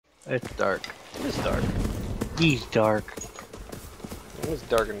It's dark. It's dark. He's dark. It's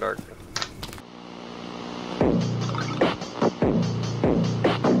dark and dark.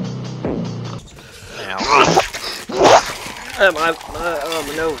 My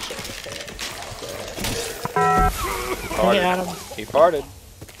nose. Hey, Adam. He farted.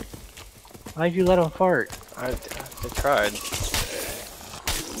 Why'd you let him fart? I tried.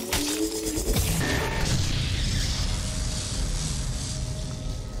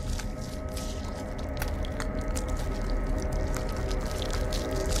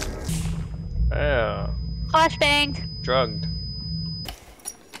 Yeah. Flashbanged. Drugged.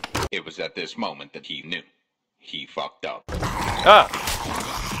 It was at this moment that he knew. He fucked up. Ah!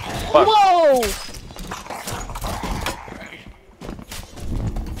 Fuck. Whoa!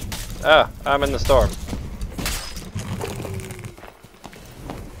 Ah, I'm in the storm.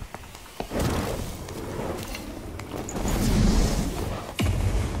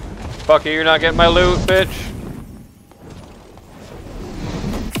 Fuck you, you're not getting my loot, bitch.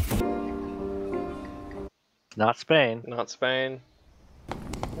 Not Spain. Not Spain.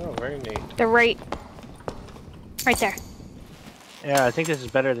 Oh, very neat. They're right there. Yeah, I think this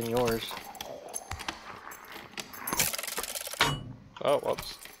is better than yours. Oh,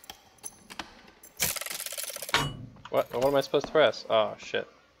 whoops. What am I supposed to press? Oh, shit.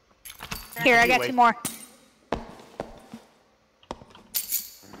 Here, I got 2 more.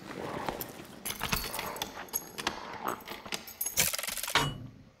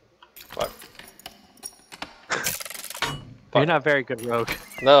 Fuck. You're not very good, Rogue.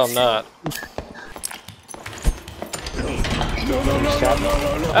 No, I'm not.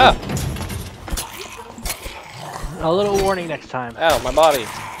 Ah! A little warning next time. Ow, my body.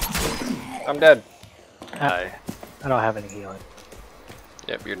 I'm dead. I don't have any healing.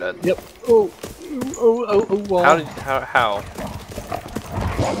 Yep, you're dead. Yep. Oh, wall. How?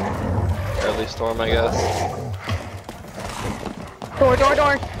 Early storm, I guess. Door.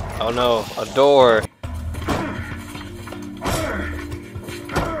 Oh no, a door.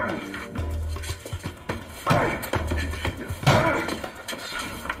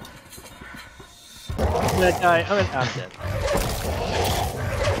 I'm gonna die. I'm dead.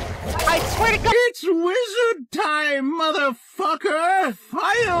 I swear to God. It's wizard time, motherfucker!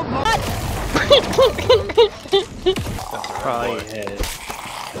 Fireball! Probably hit.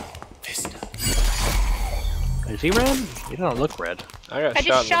 Is he red? He don't look red. I got I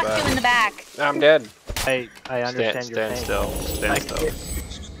shot just shot you in the back. I'm dead. I understand your Stand pain. still. Stand still.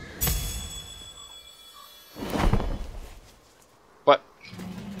 What?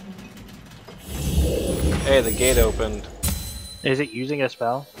 Hey, the gate opened. Is it using a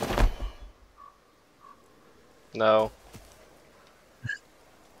spell? No.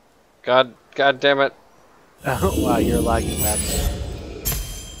 God damn it. Oh, wow, you're lagging bad.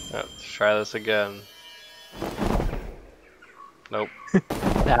 Let's try this again. Nope.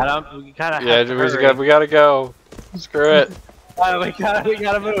 Adam, we kind of Yeah, we gotta go. Screw it. Adam, we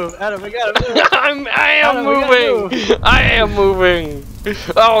gotta move. Adam, we gotta move. I am moving. I am moving.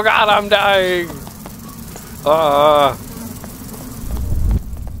 Oh God, I'm dying.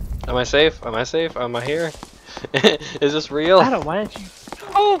 Am I safe? Am I safe? Am I here? Is this real? Adam, why didn't you?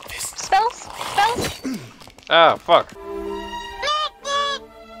 Oh, spells. Ah, fuck.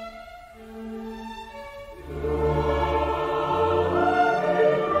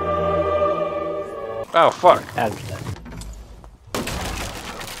 Oh, fuck. Adam's dead.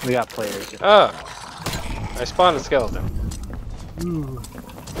 We got players. Ah. I spawned a skeleton. Ooh.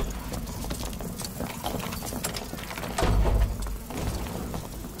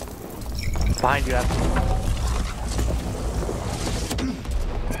 Behind you, Adam.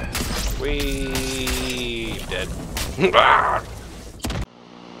 We dead. Ah!